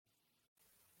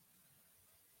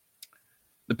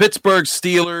The Pittsburgh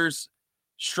Steelers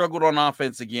struggled on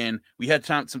offense again. We had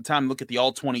some time to look at the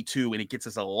all-22, and it gets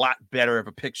us a lot better of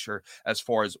a picture as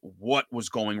far as what was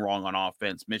going wrong on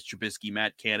offense. Mitch Trubisky,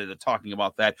 Matt Canada talking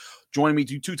about that. Joining me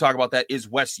to talk about that is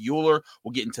Wes Euler.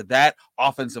 We'll get into that,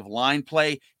 offensive line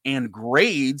play, and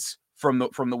grades from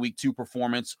the Week 2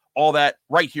 performance. All that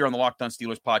right here on the Locked On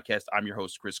Steelers podcast. I'm your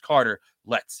host, Chris Carter.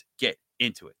 Let's get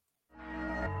into it.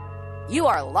 You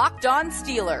are Locked On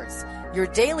Steelers, your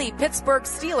daily Pittsburgh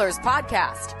Steelers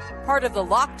podcast, part of the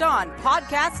Locked On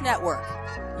Podcast Network,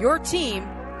 your team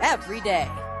every day.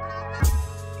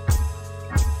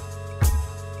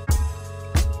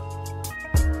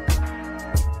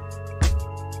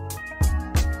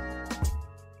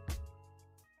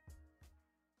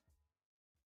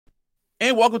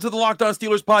 And welcome to the Locked On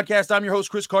Steelers podcast. I'm your host,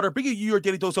 Chris Carter, bringing you your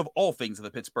daily dose of all things of the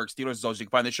Pittsburgh Steelers. As always, you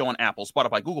can find the show on Apple,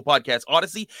 Spotify, Google Podcasts,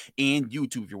 Odyssey, and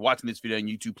YouTube. If you're watching this video on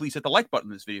YouTube, please hit the like button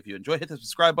on this video if you enjoy. Hit the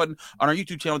subscribe button on our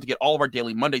YouTube channel to get all of our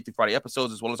daily Monday through Friday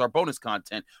episodes, as well as our bonus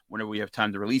content whenever we have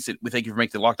time to release it. We thank you for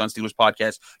making the Locked On Steelers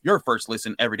podcast your first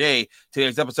listen every day.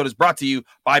 Today's episode is brought to you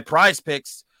by Prize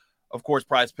Picks. Of course,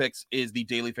 Prize Picks is the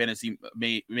daily fantasy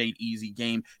made easy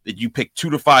game that you pick 2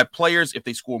 to 5 players. If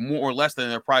they score more or less than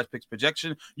their Prize Picks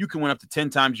projection, you can win up to 10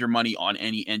 times your money on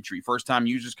any entry. First-time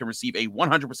users can receive a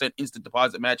 100% instant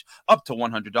deposit match up to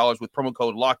 $100 with promo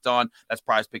code Locked On. That's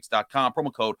prizepicks.com,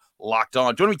 promo code Locked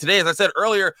On. Joining me today, as I said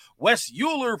earlier, Wes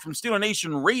Euler from Steeler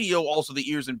Nation Radio, also the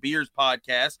Ears and Beers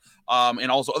podcast, and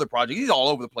also other projects. He's all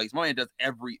over the place. My man does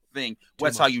everything.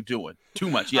 Wes, how you doing? Too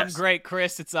much, yes. I'm great,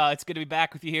 Chris. It's good to be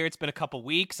back with you here. It's been a couple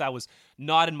weeks. I was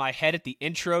nodding my head at the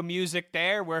intro music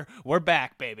there. We're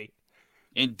back, baby.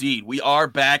 Indeed, we are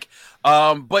back.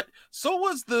 But so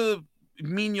was the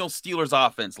menial Steelers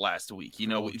offense last week. You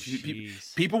know,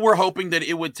 people were hoping that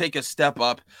it would take a step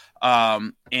up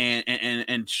and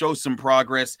show some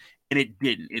progress, and it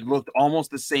didn't. It looked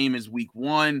almost the same as week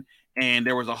 1, and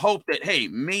there was a hope that, hey,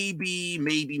 maybe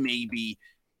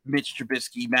Mitch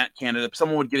Trubisky, Matt Canada,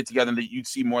 someone would get it together and that you'd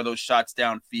see more of those shots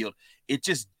downfield. It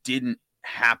just didn't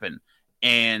happen.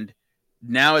 And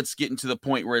now it's getting to the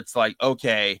point where it's like,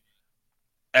 okay,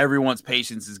 everyone's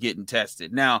patience is getting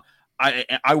tested. Now,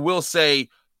 I will say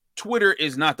Twitter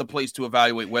is not the place to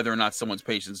evaluate whether or not someone's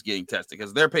patience is getting tested,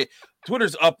 because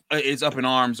Twitter's up in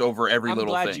arms over every little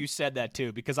thing. I'm glad you said that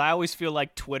too, because I always feel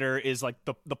like Twitter is like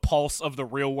the pulse of the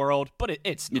real world, but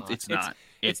it's not. It's not.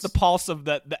 It's the pulse of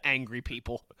the angry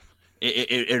people.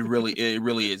 It really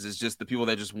is. It's just the people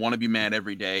that just want to be mad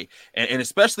every day, and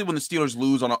especially when the Steelers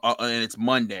lose and it's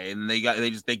Monday, and they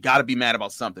got to be mad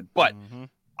about something. But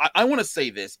I want to say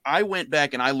this: I went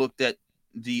back and I looked at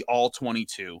the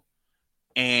all-22,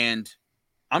 and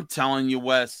I'm telling you,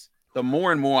 Wes, the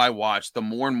more and more I watched, the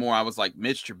more and more I was like,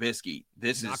 Mitch Trubisky,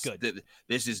 this is good.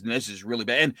 This is really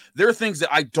bad. And there are things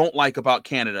that I don't like about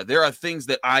Canada. There are things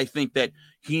that I think that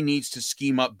he needs to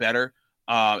scheme up better.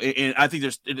 And I think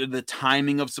the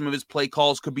timing of some of his play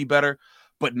calls could be better.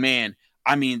 But man,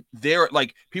 I mean, there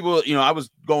like people, you know, I was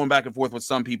going back and forth with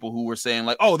some people who were saying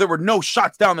like, oh, there were no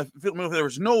shots down the field. There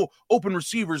was no open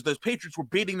receivers. The Patriots were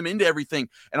baiting them into everything.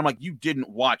 And I'm like, you didn't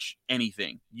watch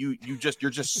anything. You're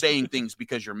just saying things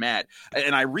because you're mad.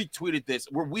 And I retweeted this.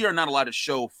 We are not allowed to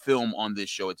show film on this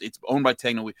show. It's owned by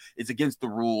Tegna. It's against the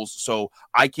rules. So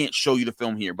I can't show you the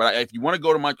film here. But if you want to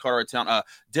go to my Carter account,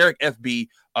 Derek FB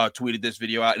tweeted this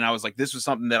video out. And I was like, this was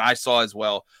something that I saw as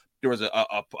well. There was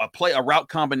a route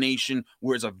combination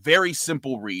where it's a very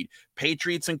simple read.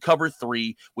 Patriots in cover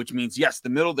 3, which means, yes,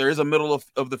 there is a middle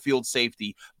of the field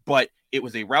safety, but it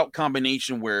was a route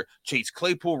combination where Chase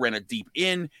Claypool ran a deep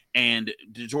in and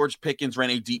George Pickens ran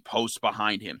a deep post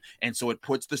behind him. And so it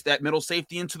puts that middle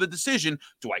safety into the decision.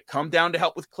 Do I come down to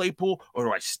help with Claypool or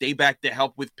do I stay back to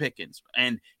help with Pickens?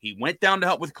 And he went down to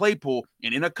help with Claypool,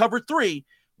 and in a cover 3,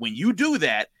 when you do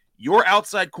that, your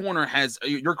outside corner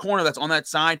your corner that's on that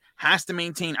side has to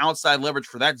maintain outside leverage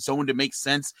for that zone to make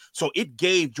sense. So it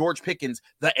gave George Pickens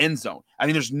the end zone. I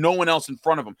mean, there's no one else in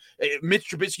front of him. Mitch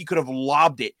Trubisky could have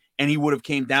lobbed it and he would have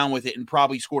came down with it and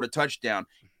probably scored a touchdown.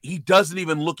 He doesn't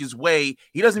even look his way.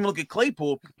 He doesn't even look at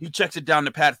Claypool. He checks it down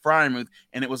to Pat Freiermuth,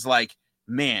 and it was like,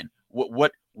 man,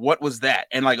 what was that?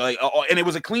 And and it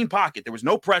was a clean pocket. There was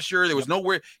no pressure. There was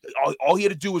nowhere. All he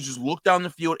had to do was just look down the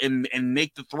field and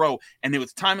make the throw. And it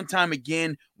was time and time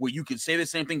again where you could say the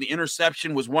same thing. The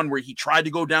interception was one where he tried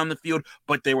to go down the field,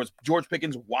 but there was George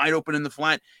Pickens wide open in the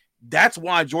flat. That's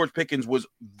why George Pickens was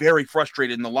very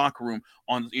frustrated in the locker room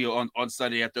on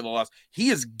Sunday after the loss. He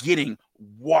is getting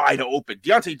wide open.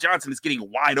 Deontay Johnson is getting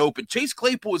wide open. Chase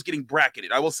Claypool is getting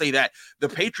bracketed. I will say that. The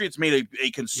Patriots made a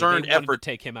concerted effort to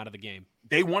take him out of the game.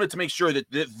 they wanted to make sure that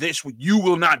you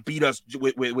will not beat us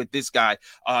with this guy.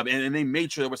 And they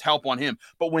made sure there was help on him.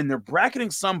 But when they're bracketing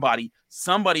somebody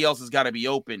else has got to be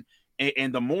open.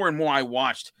 And the more and more I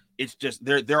watched, it's just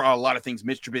there are a lot of things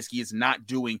Mitch Trubisky is not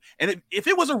doing. And if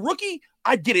it was a rookie,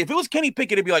 I'd get it. If it was Kenny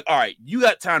Pickett, it'd be like, all right, you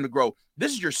got time to grow.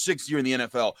 This is your 6th year in the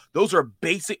NFL. Those are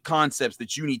basic concepts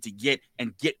that you need to get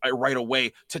right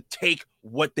away to take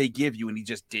what they give you, and he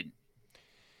just didn't.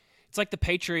 It's like the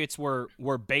Patriots were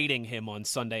baiting him on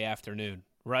Sunday afternoon,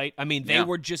 right? I mean, they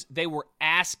were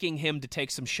asking him to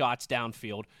take some shots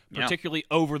downfield, particularly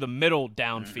over the middle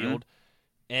downfield,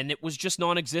 and it was just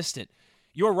non-existent.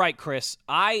 You're right, Chris.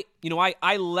 I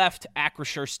left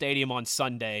Acrisure Stadium on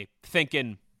Sunday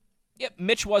thinking,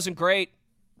 Mitch wasn't great.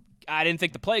 I didn't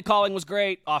think the play calling was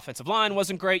great. Offensive line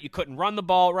wasn't great. You couldn't run the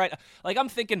ball right. Like, I'm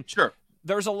thinking, sure,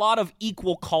 there's a lot of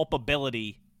equal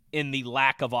culpability in the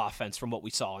lack of offense from what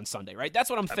we saw on Sunday, right? That's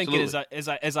what I'm thinking as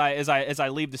I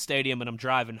leave the stadium and I'm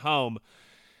driving home.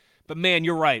 But man,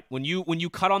 you're right. When you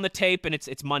cut on the tape, and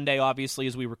it's Monday, obviously,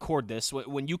 as we record this.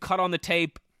 When you cut on the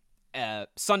tape,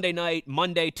 Sunday night,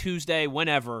 Monday, Tuesday,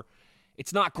 whenever,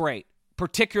 it's not great.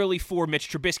 Particularly for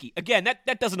Mitch Trubisky. Again,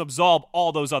 that doesn't absolve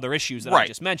all those other issues that I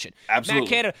just mentioned.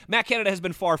 Absolutely. Matt Canada has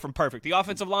been far from perfect. The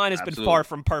offensive line has been far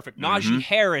from perfect. Najee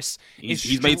Harris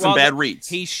he's made some bad reads.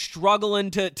 He's struggling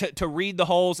to read the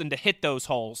holes and to hit those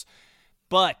holes.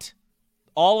 But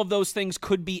all of those things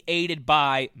could be aided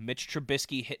by Mitch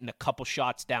Trubisky hitting a couple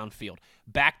shots downfield.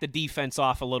 Back the defense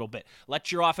off a little bit.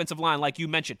 Let your offensive line, like you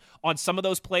mentioned, on some of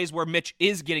those plays where Mitch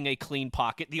is getting a clean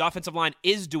pocket, the offensive line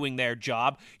is doing their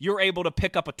job, you're able to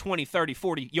pick up a 20, 30,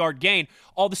 40-yard gain.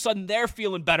 All of a sudden, they're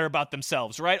feeling better about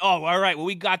themselves, right? Oh, all right, well,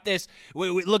 we got this. We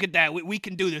look at that. We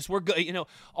can do this. We're good.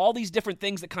 All these different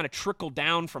things that kind of trickle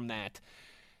down from that.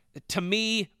 To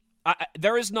me,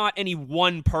 there is not any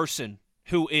one person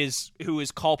who is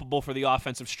culpable for the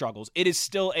offensive struggles. It is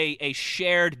still a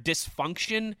shared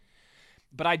dysfunction,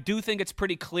 but I do think it's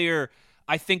pretty clear.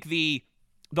 I think the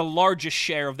largest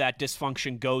share of that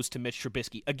dysfunction goes to Mitch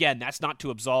Trubisky. Again, that's not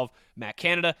to absolve Matt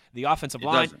Canada, the offensive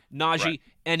line, Najee,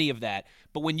 any of that.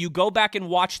 But when you go back and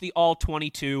watch the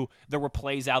All-22, there were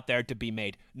plays out there to be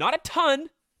made. Not a ton.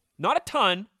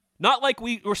 Not like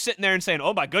we were sitting there and saying,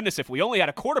 oh, my goodness, if we only had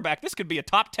a quarterback, this could be a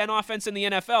top 10 offense in the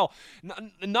NFL.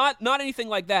 Not anything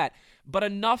like that, but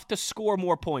enough to score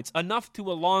more points, enough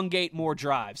to elongate more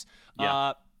drives.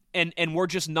 Yeah. And we're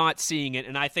just not seeing it.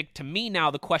 And I think, to me now,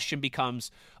 the question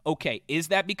becomes, okay, is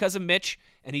that because of Mitch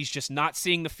and he's just not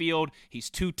seeing the field,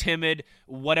 he's too timid,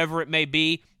 whatever it may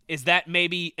be? Is that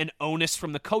maybe an onus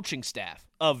from the coaching staff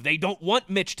of they don't want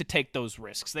Mitch to take those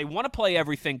risks? They want to play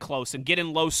everything close and get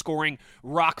in low-scoring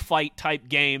rock fight type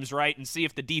games, right, and see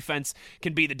if the defense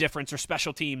can be the difference or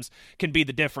special teams can be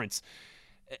the difference.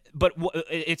 But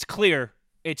it's clear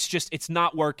it's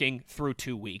not working through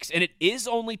 2 weeks. And it is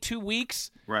only 2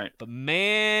 weeks. Right. But,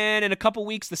 man, in a couple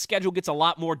weeks, the schedule gets a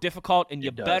lot more difficult, and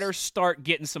you better start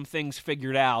getting some things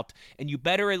figured out. And you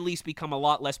better at least become a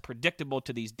lot less predictable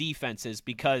to these defenses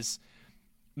because,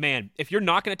 man, if you're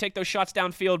not going to take those shots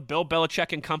downfield, Bill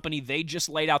Belichick and company, they just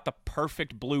laid out the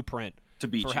perfect blueprint to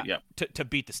beat to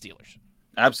beat the Steelers.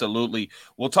 Absolutely.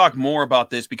 We'll talk more about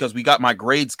this because we got my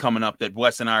grades coming up that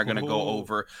Wes and I are going to go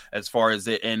over as far as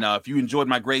it. And if you enjoyed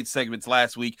my grade segments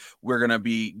last week, we're going to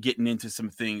be getting into some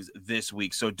things this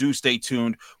week. So do stay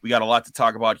tuned. We got a lot to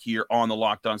talk about here on the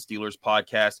Locked On Steelers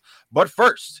podcast. But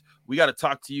first, we got to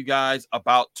talk to you guys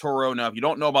about Turo. Now, if you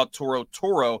don't know about Turo,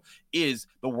 Turo is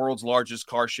the world's largest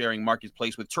car sharing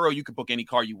marketplace. With Turo, you can book any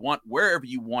car you want, wherever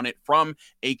you want it, from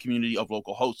a community of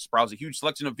local hosts. Browse a huge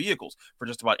selection of vehicles for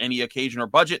just about any occasion or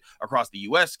budget across the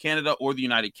U.S., Canada, or the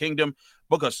United Kingdom.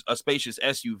 Book a spacious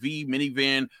SUV,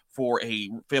 minivan for a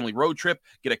family road trip.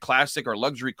 Get a classic or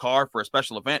luxury car for a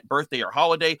special event, birthday, or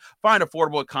holiday. Find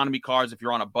affordable economy cars if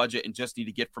you're on a budget and just need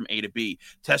to get from A to B.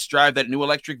 Test drive that new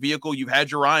electric vehicle you've had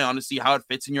your eye on to see how it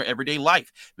fits in your everyday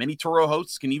life. Many Turo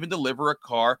hosts can even deliver a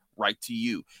car right to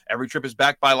you. Every trip is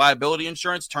backed by liability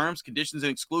insurance. Terms, conditions,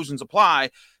 and exclusions apply.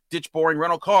 Ditch boring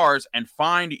rental cars and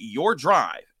find your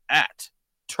drive at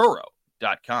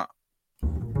Turo.com.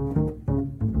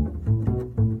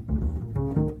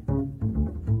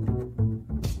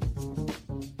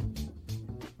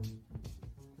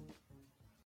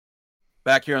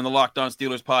 Back here on the Locked On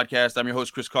Steelers podcast, I'm your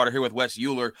host, Chris Carter, here with Wes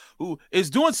Euler, who is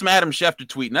doing some Adam Schefter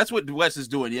tweeting. That's what Wes is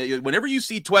doing. Whenever you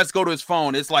see Wes go to his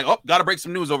phone, it's like, oh, got to break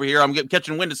some news over here. I'm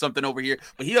catching wind of something over here.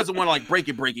 But he doesn't want to, break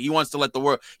it. He wants to let the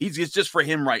world – it's just for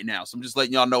him right now. So I'm just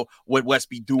letting y'all know what Wes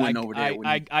be doing over there.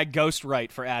 I ghost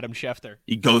write for Adam Schefter.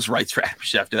 He ghost writes for Adam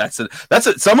Schefter. That's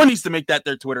it. Someone needs to make that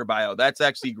their Twitter bio. That's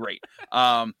actually great.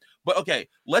 But okay,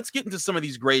 let's get into some of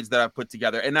these grades that I've put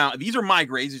together. And now these are my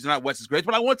grades. These are not Wes's grades,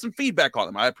 but I want some feedback on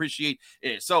them. I appreciate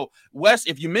it. So, Wes,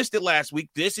 if you missed it last week,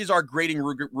 this is our grading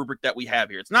rubric that we have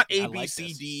here. It's not A, B,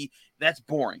 C, D. That's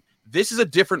boring. This is a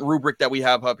different rubric that we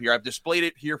have up here. I've displayed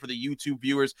it here for the YouTube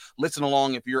viewers. Listen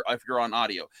along if you're on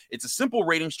audio. It's a simple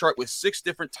ratings chart with 6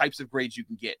 different types of grades you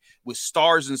can get with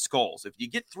stars and skulls. If you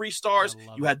get 3 stars,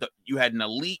 you had an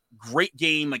elite, great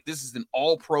game. Like this is an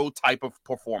all-pro type of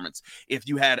performance. If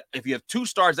you have 2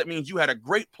 stars, that means you had a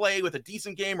great play with a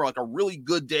decent game or like a really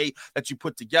good day that you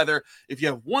put together. If you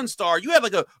have 1 star, you have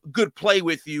like a good play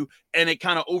with you and it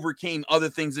kind of overcame other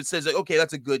things. It says, okay,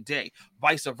 that's a good day.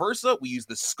 Vice versa, we use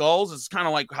the skulls. It's kind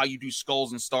of like how you do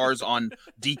skulls and stars on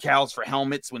decals for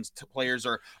helmets when players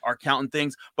are counting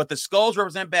things. But the skulls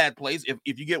represent bad plays.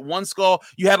 If you get 1 skull,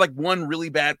 you had like 1 really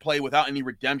bad play without any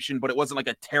redemption, but it wasn't like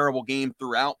a terrible game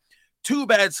throughout. 2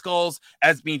 bad skulls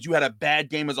as means you had a bad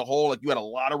game as a whole. Like you had a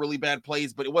lot of really bad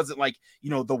plays, but it wasn't like,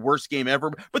 the worst game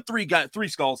ever. But 3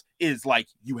 skulls is like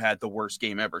you had the worst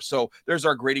game ever. So there's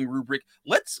our grading rubric.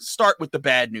 Let's start with the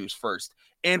bad news first.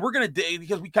 And we're going to,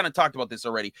 because we kind of talked about this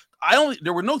already.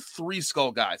 There were no 3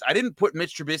 skull guys. I didn't put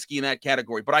Mitch Trubisky in that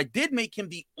category, but I did make him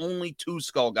the only 2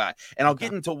 skull guy. And I'll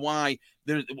get into why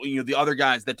there's, the other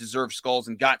guys that deserve skulls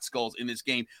and got skulls in this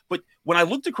game. But when I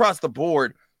looked across the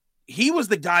board, he was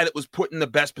the guy that was put in the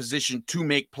best position to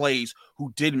make plays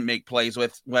who didn't make plays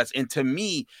with Wes. And to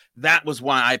me, that was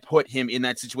why I put him in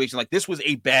that situation. Like this was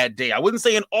a bad day. I wouldn't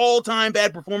say an all-time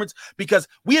bad performance because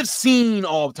we have seen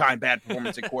all-time bad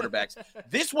performance at quarterbacks.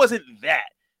 This wasn't that,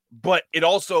 but it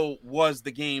also was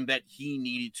the game that he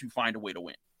needed to find a way to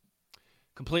win.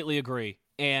 Completely agree.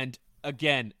 And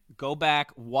again, go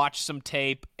back, watch some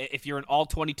tape. If you're an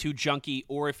all-22 junkie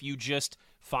or if you just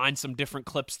find some different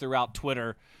clips throughout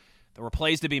Twitter, there were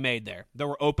plays to be made there. There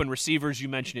were open receivers. You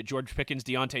mentioned it. George Pickens,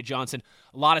 Deontay Johnson.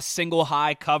 A lot of single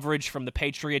high coverage from the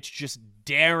Patriots just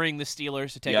daring the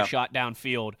Steelers to take a shot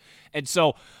downfield. And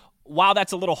so while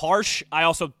that's a little harsh, I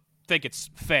also think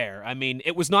it's fair. I mean,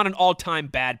 it was not an all-time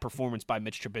bad performance by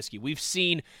Mitch Trubisky. We've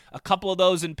seen a couple of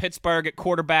those in Pittsburgh at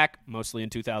quarterback, mostly in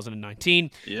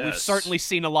 2019. Yes. We've certainly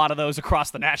seen a lot of those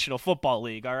across the National Football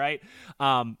League, all right?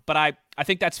 But I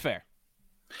think that's fair.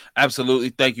 Absolutely.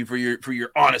 Thank you for your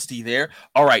honesty there.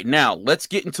 All right, now let's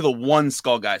get into the 1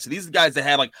 skull guys. So these are the guys that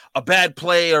had like a bad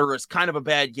play or it's kind of a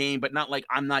bad game, but not like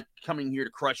I'm not coming here to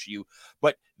crush you.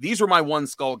 But these were my 1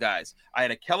 skull guys. I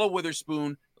had Ahkello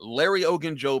Witherspoon, Larry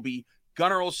Ogunjobi,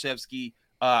 Gunnar Olszewski.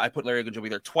 I put Larry Ogunjobi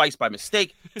there twice by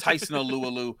mistake. Tyson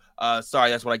Alualu. Sorry,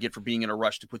 that's what I get for being in a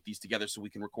rush to put these together so we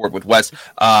can record with Wes.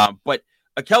 But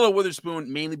Ahkello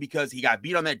Witherspoon, mainly because he got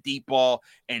beat on that deep ball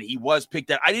and he was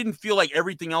picked out. I didn't feel like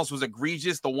everything else was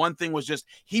egregious. The one thing was just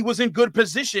he was in good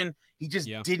position. He just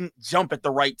didn't jump at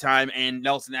the right time, and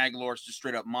Nelson Aguilar just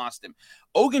straight up mossed him.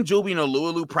 Ogunjobi and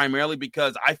Alualu primarily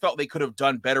because I felt they could have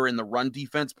done better in the run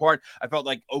defense part. I felt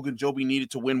like Ogunjobi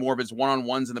needed to win more of his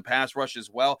one-on-ones in the pass rush as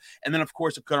well. And then, of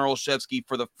course, Gunnar Olszewski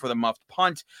for the muffed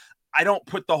punt. I don't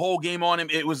put the whole game on him.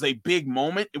 It was a big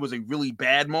moment. It was a really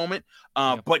bad moment.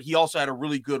 But he also had a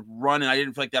really good run, and I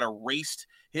didn't feel like that erased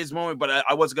his moment. But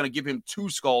I wasn't going to give him 2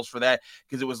 skulls for that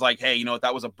because it was like, hey,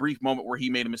 that was a brief moment where he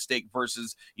made a mistake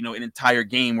versus, an entire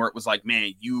game where it was like, man,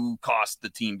 you cost the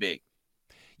team big.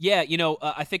 Yeah,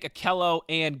 I think Ahkello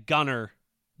and Gunnar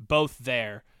both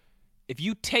there. If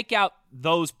you take out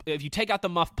the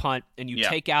muff punt and you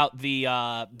take out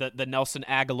the Nelson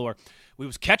Aguilar, we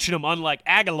was catching him unlike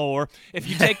Aguilar. If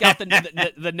you take out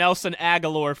the Nelson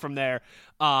Aguilar from there,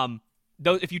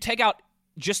 if you take out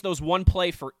just those 1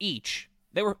 play for each,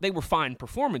 they were fine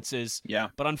performances. Yeah.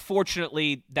 But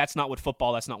unfortunately, that's not what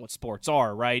sports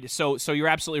are, right? So you're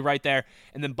absolutely right there.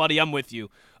 And then, buddy, I'm with you.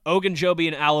 Ogunjobi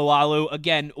and Alualu,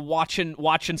 again,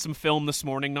 watching some film this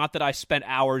morning. Not that I spent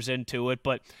hours into it,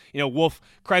 but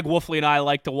Craig Wolfley and I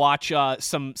like to watch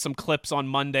some clips on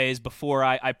Mondays before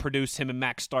I produce him and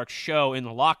Max Stark's show in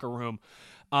the locker room.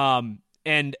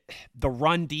 And the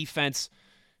run defense,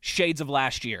 shades of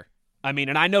last year. I mean,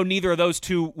 and I know neither of those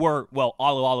two were,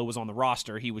 Alualu was on the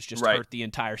roster. He was just hurt the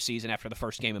entire season after the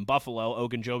first game in Buffalo.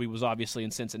 Ogunjobi was obviously in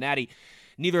Cincinnati.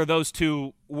 Neither of those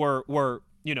two were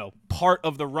part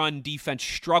of the run defense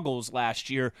struggles last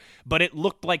year, but it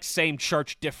looked like same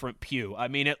church, different pew. I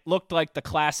mean, it looked like the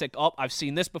classic, I've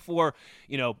seen this before.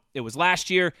 It was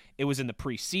last year. It was in the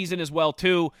preseason as well,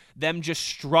 too. Them just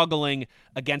struggling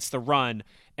against the run.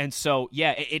 And so,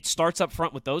 it starts up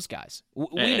front with those guys.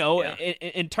 We know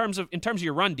in terms of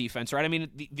your run defense, right? I mean,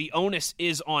 the onus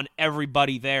is on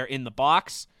everybody there in the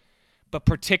box. but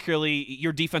particularly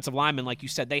your defensive linemen, like you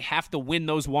said, they have to win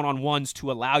those one-on-ones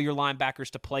to allow your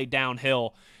linebackers to play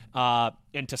downhill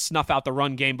and to snuff out the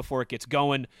run game before it gets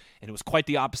going. And it was quite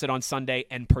the opposite on Sunday,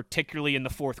 and particularly in the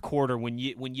fourth quarter when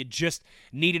you just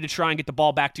needed to try and get the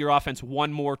ball back to your offense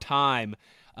one more time.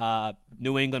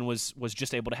 New England was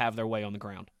just able to have their way on the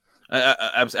ground.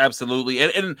 Absolutely.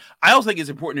 And I also think it's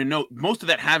important to note most of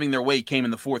that having their way came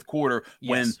in the fourth quarter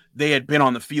when they had been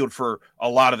on the field for a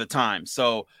lot of the time.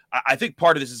 So I think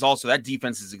part of this is also that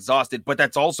defense is exhausted, but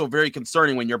that's also very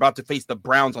concerning when you're about to face the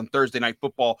Browns on Thursday Night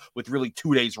Football with really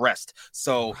 2 days rest.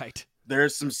 So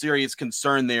there's some serious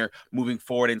concern there moving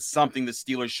forward, and something the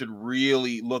Steelers should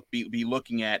really be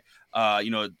looking at,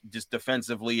 just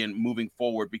defensively and moving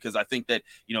forward, because I think that,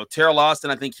 Teryl Austin,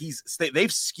 I think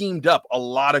they've schemed up a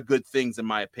lot of good things, in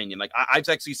my opinion. Like I've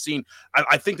actually seen,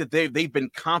 I think that they've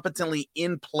been competently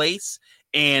in place,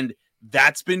 and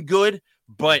that's been good,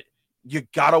 but you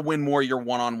got to win more of your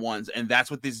one-on-ones, and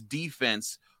that's what this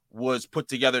defense was put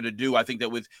together to do. I think that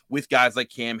with guys like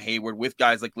Cam Hayward, with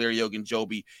guys like Larry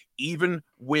Ogunjobi, even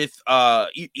with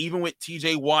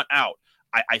TJ Watt out,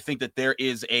 I think that there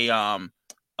is a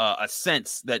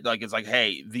sense that it's like,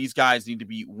 hey, these guys need to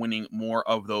be winning more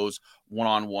of those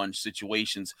one-on-one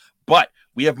situations. But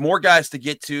we have more guys to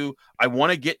get to. I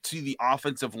want to get to the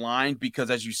offensive line because,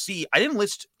 as you see, I didn't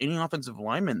list any offensive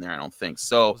linemen there, I don't think.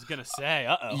 So I was gonna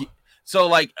say,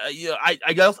 So,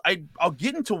 I'll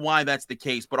get into why that's the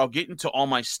case, but I'll get into all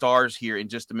my stars here in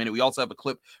just a minute. We also have a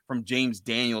clip from James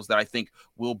Daniels that I think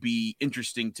will be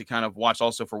interesting to kind of watch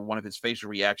also for one of his facial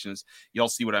reactions. Y'all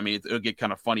see what I mean? It'll get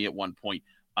kind of funny at one point.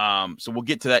 So we'll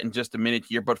get to that in just a minute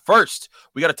here. But first,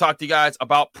 we got to talk to you guys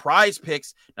about Prize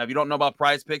Picks. Now, if you don't know about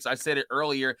Prize Picks, I said it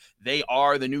earlier, they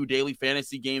are the new daily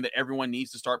fantasy game that everyone needs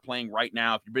to start playing right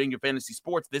now. If you're betting your fantasy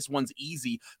sports, this one's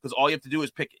easy because all you have to do is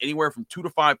pick anywhere from 2 to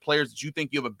 5 players that you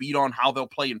think you have a beat on how they'll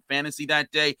play in fantasy that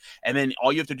day. And then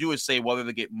all you have to do is say whether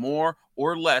they get more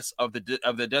or less of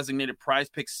the designated Prize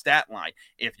Picks stat line.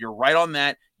 If you're right on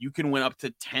that, you can win up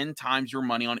to 10 times your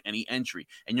money on any entry.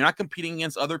 And you're not competing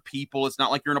against other people. It's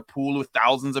not like you're in a pool with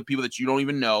thousands of people that you don't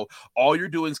even know. All you're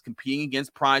doing is competing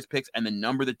against Prize Picks and the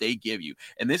number that they give you.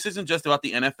 And this isn't just about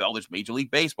the NFL. There's Major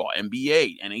League Baseball,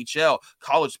 NBA, NHL,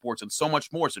 college sports, and so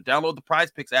much more. So download the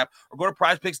Prize Picks app or go to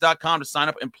prizepicks.com to sign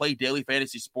up and play daily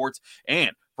fantasy sports.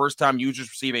 And first-time users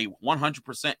receive a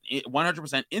 100%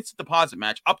 instant deposit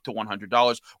match up to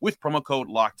 $100 with promo code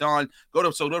Locked On. Go to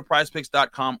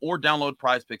prizepicks.com or download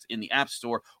Prize Picks in the App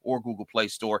Store or Google Play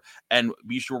Store, and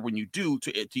be sure when you do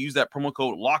to use that promo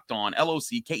code Locked On,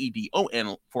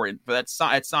 LOCKEDON for that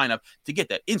sign up to get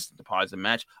that instant deposit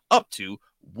match up to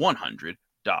 $100.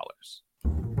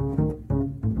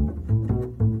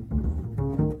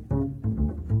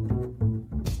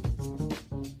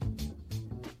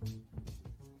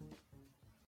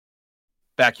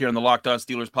 Back here on the Locked On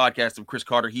Steelers podcast, I'm Chris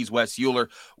Carter. He's Wes Euler.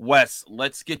 Wes,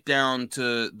 let's get down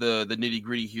to the nitty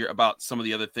gritty here about some of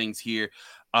the other things here.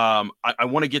 I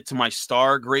want to get to my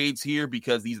star grades here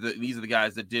because these are the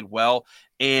guys that did well.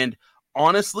 And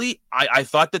honestly, I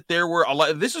thought that there were a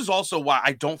lot. This is also why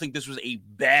I don't think this was a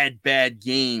bad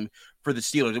game for the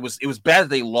Steelers. It was bad that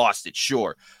they lost it,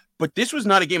 sure. But this was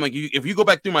not a game, like if you go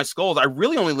back through my skulls, I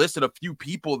really only listed a few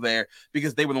people there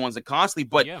because they were the ones that cost me.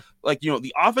 But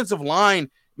the offensive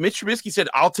line, Mitch Trubisky said,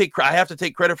 I have to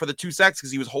take credit for the 2 sacks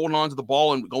because he was holding on to the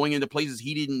ball and going into places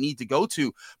he didn't need to go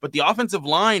to. But the offensive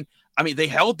line, I mean, they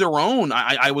held their own.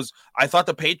 I thought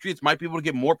the Patriots might be able to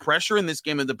get more pressure in this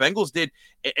game than the Bengals did,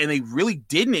 and they really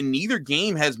didn't. In neither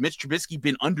game has Mitch Trubisky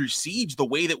been under siege the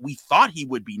way that we thought he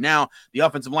would be. Now, the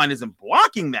offensive line isn't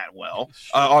blocking that well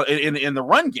in the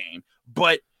run game,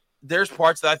 but there's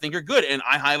parts that I think are good, and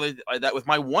I highlighted that with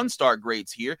my 1-star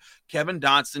grades here. Kevin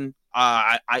Dotson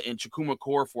and Chukwuma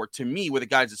Okorafor, to me, were the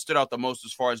guys that stood out the most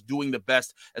as far as doing the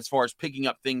best, as far as picking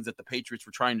up things that the Patriots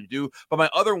were trying to do. But my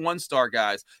other 1-star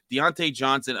guys, Deontay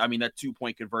Johnson, I mean, that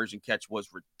 2-point conversion catch was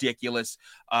ridiculous.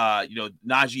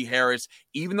 Najee Harris,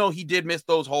 even though he did miss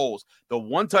those holes, the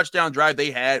 1 touchdown drive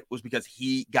they had was because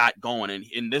he got going.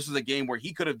 And this was a game where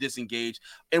he could have disengaged.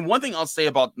 And one thing I'll say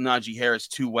about Najee Harris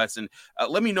too, Wes, and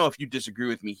let me know if you disagree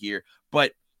with me here,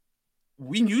 but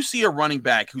when you see a running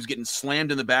back who's getting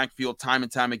slammed in the backfield time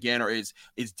and time again, or is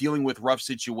dealing with rough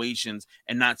situations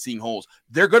and not seeing holes,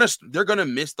 they're gonna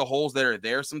miss the holes that are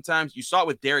there. Sometimes you saw it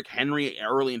with Derrick Henry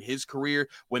early in his career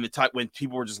when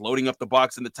people were just loading up the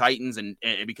box in the Titans and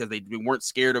because they weren't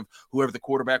scared of whoever the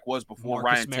quarterback was before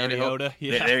Marcus Ryan Tannehill.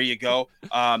 Yeah. There you go.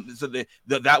 So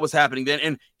that was happening then,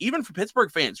 and even for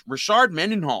Pittsburgh fans, Rashard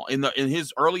Mendenhall in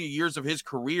his early years of his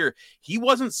career, he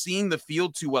wasn't seeing the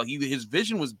field too well. His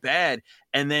vision was bad.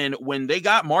 And then when they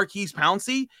got Marquise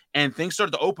Pouncey and things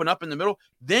started to open up in the middle,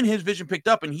 then his vision picked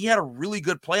up, and he had a really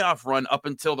good playoff run up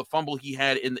until the fumble he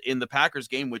had in the Packers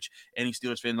game, which any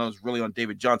Steelers fan knows really on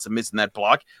David Johnson missing that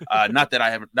block. Not that I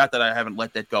haven't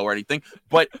let that go or anything,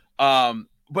 but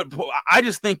I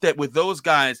just think that with those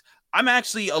guys, I'm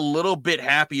actually a little bit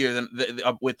happier than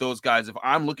with those guys. If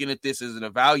I'm looking at this as an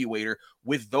evaluator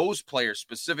with those players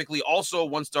specifically, also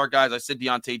 1-star guys, I said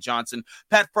Deontay Johnson,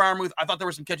 Pat Freiermuth. I thought there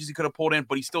were some catches he could have pulled in,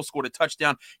 but he still scored a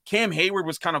touchdown. Cam Hayward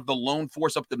was kind of the lone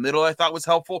force up the middle. I thought was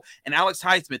helpful, and Alex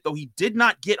Highsmith, though he did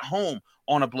not get home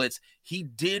on a blitz, he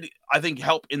did, I think,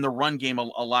 help in the run game a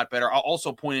lot better. I'll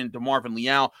also point in DeMarvin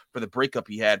Leal for the breakup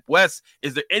he had. Wes,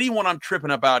 is there anyone I'm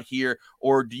tripping about here,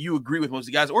 or do you agree with most of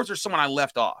the guys, or is there someone I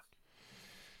left off?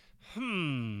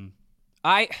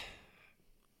 I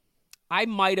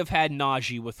might have had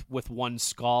Najee with one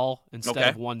skull instead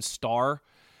of 1 star.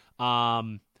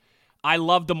 I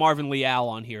love DeMarvin Leal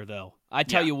on here, though. I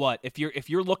tell you what, if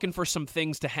you're looking for some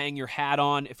things to hang your hat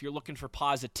on, if you're looking for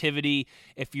positivity,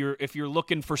 if you're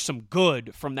looking for some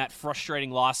good from that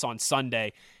frustrating loss on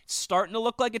Sunday, it's starting to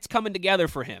look like it's coming together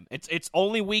for him. It's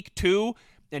only week 2.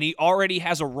 And he already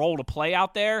has a role to play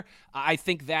out there. I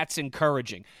think that's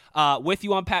encouraging. With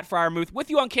you on Pat Freiermuth, with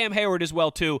you on Cam Hayward as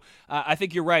well, too. I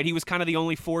think you're right. He was kind of the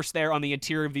only force there on the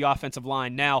interior of the offensive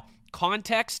line. Now,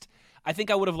 context, I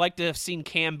think I would have liked to have seen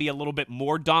Cam be a little bit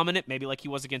more dominant, maybe like he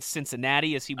was against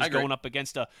Cincinnati as he was going up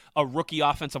against a rookie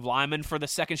offensive lineman for the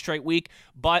second straight week.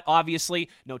 But obviously,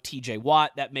 no TJ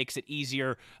Watt. That makes it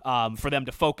easier for them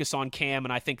to focus on Cam,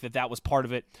 and I think that was part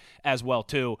of it as well,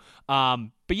 too.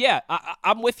 But yeah,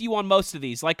 I'm with you on most of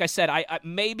these. Like I said, I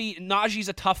maybe Najee's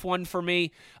a tough one for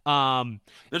me. There's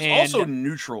also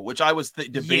neutral, which I was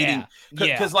debating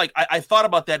because I thought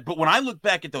about that. But when I look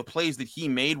back at the plays that he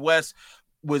made, Wes,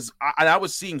 I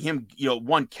was seeing him,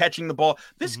 one catching the ball.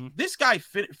 This guy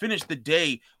finished the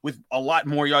day with a lot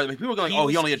more yards. Like, people are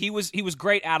going, he was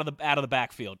great out of the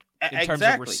backfield in terms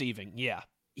of receiving. Yeah,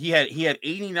 he had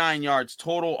 89 yards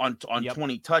total on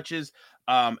 20 touches.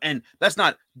 And that's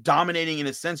not dominating in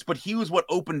a sense, but he was what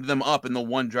opened them up in the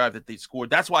one drive that they scored.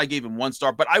 That's why I gave him 1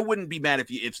 star. But I wouldn't be mad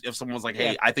if someone was like,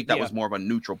 hey, I think that was more of a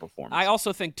neutral performance. I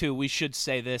also think too, we should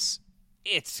say this.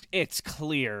 It's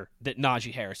clear that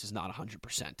Najee Harris is not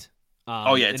 100%. It's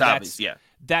obvious. Yeah,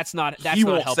 that's not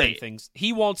helping things.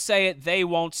 He won't say it. They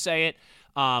won't say it.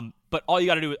 But all you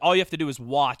have to do is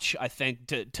watch, I think,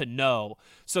 to know.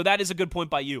 So that is a good point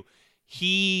by you.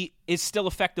 He is still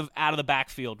effective out of the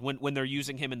backfield when they're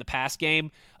using him in the pass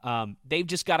game. They've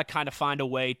just got to kind of find a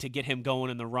way to get him going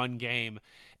in the run game.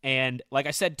 And like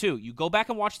I said too, you go back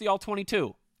and watch the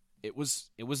All-22. It was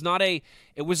not a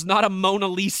Mona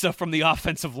Lisa from the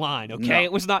offensive line, okay? No.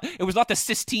 It was not the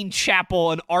Sistine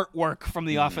Chapel and artwork from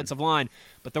the offensive line,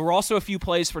 but there were also a few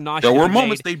plays for Najee. There were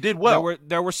moments they did well.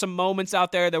 There were some moments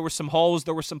out there. There were some holes.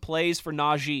 There were some plays for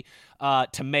Najee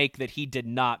to make that he did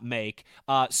not make.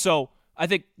 So I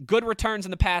think good returns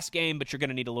in the pass game, but you're going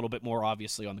to need a little bit more,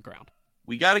 obviously, on the ground.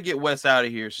 We got to get Wes out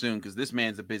of here soon because this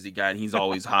man's a busy guy and he's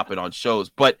always hopping on shows.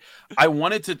 But I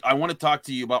want to talk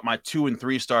to you about my 2- and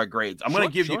 3-star grades. I'm going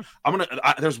to give you.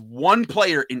 There's one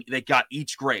player that got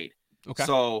each grade. Okay.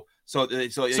 So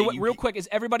real quick, is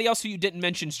everybody else who you didn't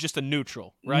mention is just a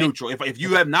neutral, right? Neutral. If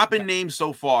you have not been named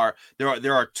so far,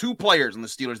 there are 2 players in the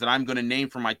Steelers that I'm going to name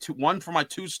for my 2. One for my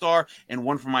 2-star and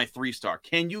one for my 3-star.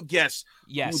 Can you guess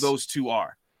who those 2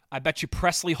 are? I bet you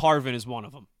Presley Harvin is one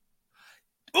of them.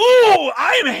 Ooh,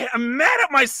 I'm mad at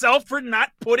myself for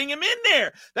not putting him in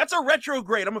there. That's a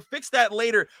retrograde. I'm going to fix that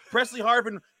later. Presley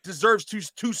Harvin deserves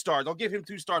 2 stars. I'll give him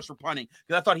 2 stars for punting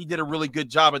because I thought he did a really good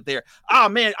job at there. Oh,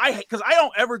 man, because I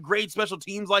don't ever grade special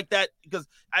teams like that because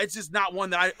it's just not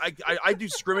one that I do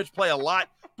scrimmage play a lot.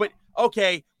 But,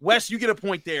 okay, Wes, you get a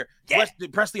point there. Yeah.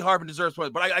 Presley Harvin deserves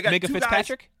points. But I got Minka 2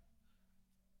 Fitzpatrick? Guys.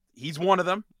 He's one of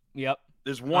them. Yep.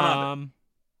 There's one other.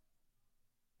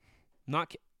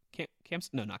 Not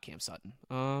Cam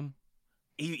Sutton.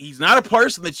 He's not a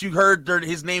person that you heard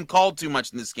his name called too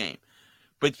much in this game,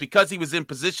 but it's because he was in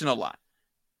position a lot.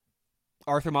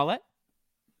 Arthur Maulet?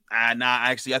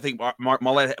 Actually, I think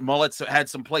Maulet had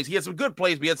some plays. He had some good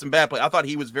plays, but he had some bad plays. I thought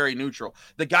he was very neutral.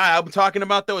 The guy I'm talking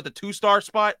about, though, at the 2-star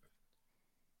spot.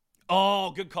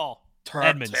 Oh, good call.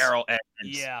 Edmonds. Terrell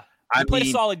Edmonds. Yeah. He played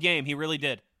a solid game. He really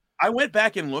did. I went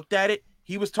back and looked at it.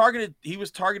 He was targeted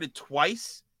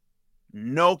twice.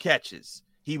 No catches.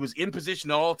 He was in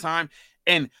position all the time.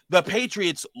 And the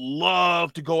Patriots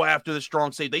love to go after the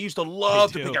strong safety. They used to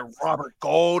love to pick at Robert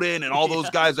Golden and all those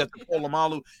guys after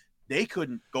Polamalu. They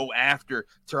couldn't go after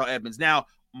Terrell Edmonds. Now,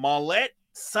 Maulet,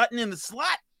 Sutton in the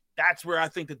slot, That's where I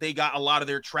think that they got a lot of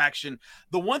their traction.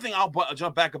 The one thing I'll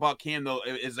jump back about Cam, though,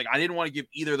 is like I didn't want to give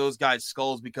either of those guys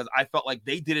skulls because I felt like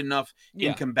they did enough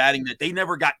in combating that. They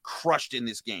never got crushed in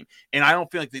this game. And I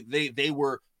don't feel like they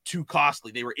were too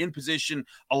costly. They were in position.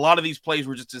 A lot of these plays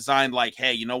were just designed like,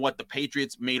 hey, you know what? The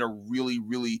Patriots made a really,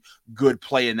 really good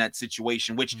play in that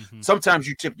situation, which sometimes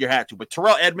you tip your hat to. But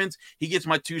Terrell Edmunds, he gets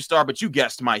my 2-star, but you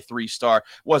guessed my 3-star.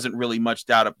 Wasn't really much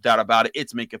doubt about it.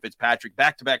 It's Minkah Fitzpatrick.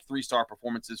 Back-to-back 3-star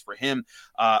performances for him.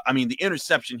 I mean, the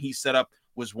interception he set up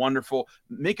was wonderful.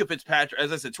 Minkah Fitzpatrick,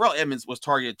 as I said, Terrell Edmunds was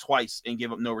targeted twice and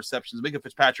gave up no receptions. Minkah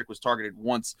Fitzpatrick was targeted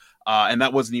once, and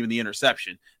that wasn't even the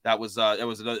interception. That was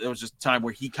just a time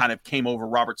where he kind of came over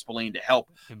Robert Spillane to help.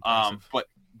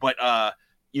 But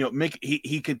you know,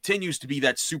 he continues to be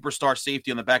that superstar safety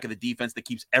on the back of the defense that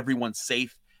keeps everyone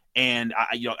safe. And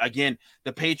you know, again,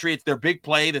 the Patriots, their big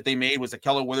play that they made was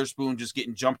Ahkello Witherspoon just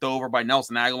getting jumped over by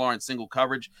Nelson Aguilar in single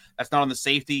coverage. That's not on the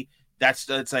safety. That's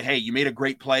a, hey, you made a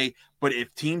great play. But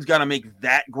if teams got to make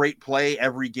that great play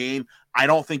every game, I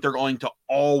don't think they're going to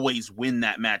always win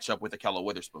that matchup with Ahkello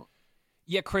Witherspoon.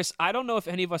 Yeah, Chris, I don't know if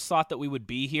any of us thought that we would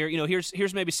be here. You know,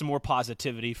 here's maybe some more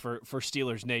positivity for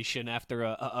Steelers Nation after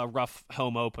a rough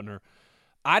home opener.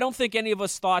 I don't think any of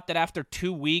us thought that after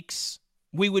 2 weeks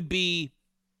we would be,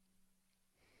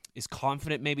 is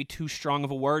confident maybe too strong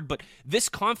of a word, but this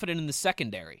confident in the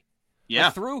secondary. Yeah.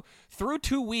 Like through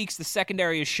 2 weeks, the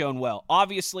secondary has shown well.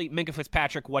 Obviously, Minkah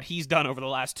Fitzpatrick, what he's done over the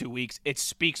last 2 weeks, it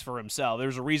speaks for himself.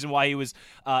 There's a reason why he was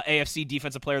AFC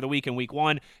Defensive Player of the Week in Week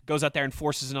 1, goes out there and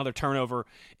forces another turnover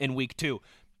in Week 2.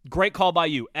 Great call by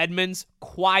you. Edmunds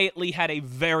quietly had a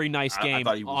very nice game. I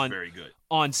thought he was very good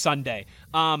on Sunday.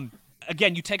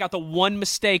 Again, you take out the one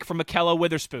mistake from Ahkello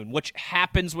Witherspoon, which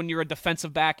happens when you're a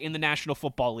defensive back in the National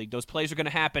Football League. Those plays are going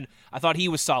to happen. I thought he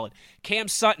was solid. Cam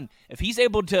Sutton, if he's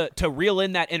able to reel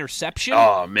in that interception,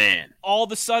 oh man! All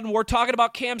of a sudden we're talking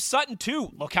about Cam Sutton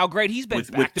too. Look how great he's been.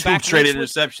 With two straight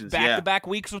interceptions, back-to-back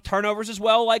weeks with turnovers as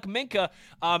well, like Minkah.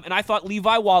 And I thought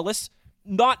Levi Wallace,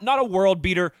 not a world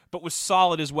beater, but was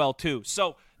solid as well too.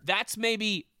 So that's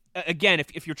maybe. Again,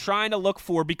 if you're trying to look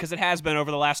for, because it has been over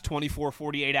the last 24,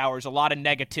 48 hours, a lot of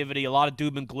negativity, a lot of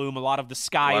doom and gloom, a lot of the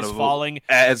sky is falling.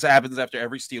 As happens after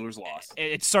every Steelers loss.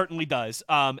 It certainly does,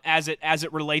 as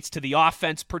it relates to the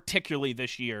offense, particularly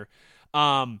this year.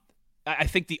 I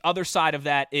think the other side of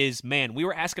that is, man, we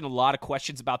were asking a lot of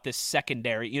questions about this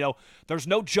secondary. You know, there's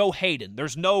no Joe Hayden.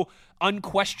 There's no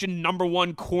unquestioned number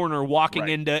one corner walking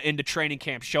into training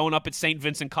camp, showing up at St.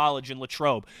 Vincent College in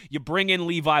Latrobe. You bring in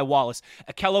Levi Wallace.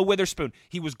 Ahkello Witherspoon,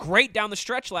 he was great down the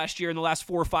stretch last year in the last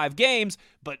 4 or 5 games,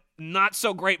 but not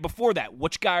so great before that.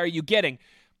 Which guy are you getting?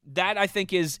 That, I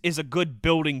think, is a good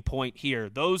building point here.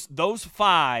 Those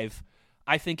 5...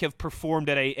 I think have performed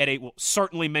at a well,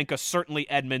 certainly Minkah, certainly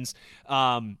Edmunds.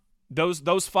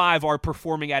 Those 5 are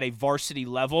performing at a varsity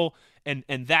level, and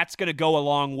that's going to go a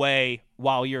long way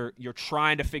while you're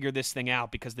trying to figure this thing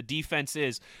out, because the defense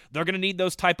they're going to need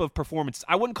those type of performances.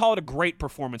 I wouldn't call it a great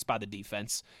performance by the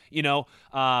defense. You know,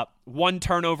 1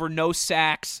 turnover, no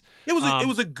sacks. It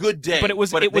was a good day, but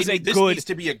this needs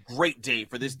to be a great day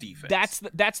for this defense.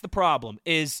 That's the problem.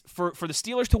 Is for the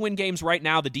Steelers to win games right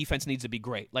now, the defense needs to be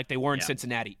great, like they were in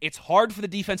Cincinnati. It's hard for the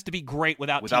defense to be great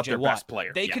without T.J. their Watt. Best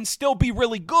player. They can still be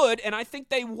really good, and I think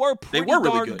they were pretty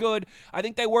darn good. I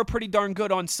think they were pretty darn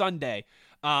good on Sunday.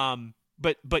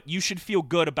 But you should feel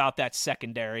good about that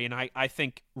secondary, and I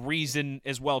think reason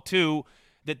as well too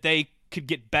that they could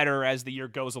get better as the year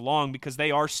goes along, because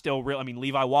they are still real. I mean,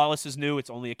 Levi Wallace is new. It's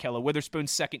only Ahkello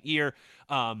Witherspoon's second year.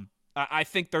 I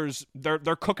think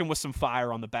they're cooking with some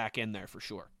fire on the back end there for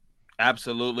sure.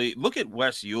 Absolutely. Look at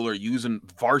Wes Euler using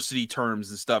varsity terms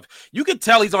and stuff. You can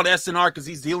tell he's on SNR because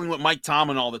he's dealing with Mike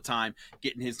Tomlin all the time,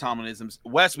 getting his Tomlinisms.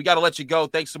 Wes, we got to let you go.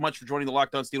 Thanks so much for joining the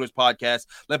Locked On Steelers podcast.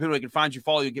 Let people know they can find you,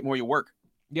 follow you, get more of your work.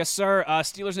 Yes, sir.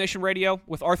 Steelers Nation Radio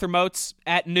with Arthur Moats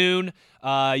at noon.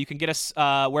 You can get us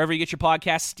wherever you get your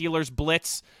podcast. Steelers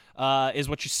Blitz is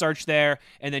what you search there.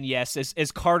 And then, yes,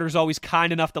 as Carter's always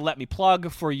kind enough to let me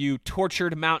plug for you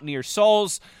tortured Mountaineer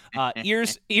souls,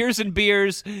 Ears and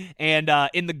Beers, and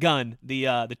In the Gun,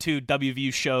 the 2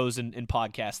 WVU shows and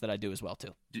podcasts that I do as well,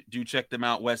 too. Do check them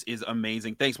out. Wes is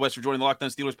amazing. Thanks, Wes, for joining the Locked On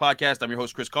Steelers podcast. I'm your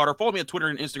host, Chris Carter. Follow me on Twitter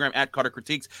and Instagram at Carter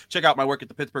Critiques. Check out my work at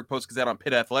the Pittsburgh Post-Gazette on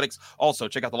Pitt Athletics. Also,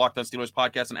 check out the Locked On Steelers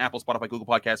podcast on Apple, Spotify, Google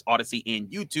Podcasts, Odyssey, and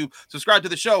YouTube. Subscribe to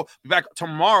the show. Be back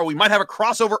tomorrow. We might have a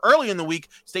crossover early in the week.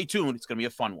 Stay tuned. It's going to be a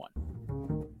fun one.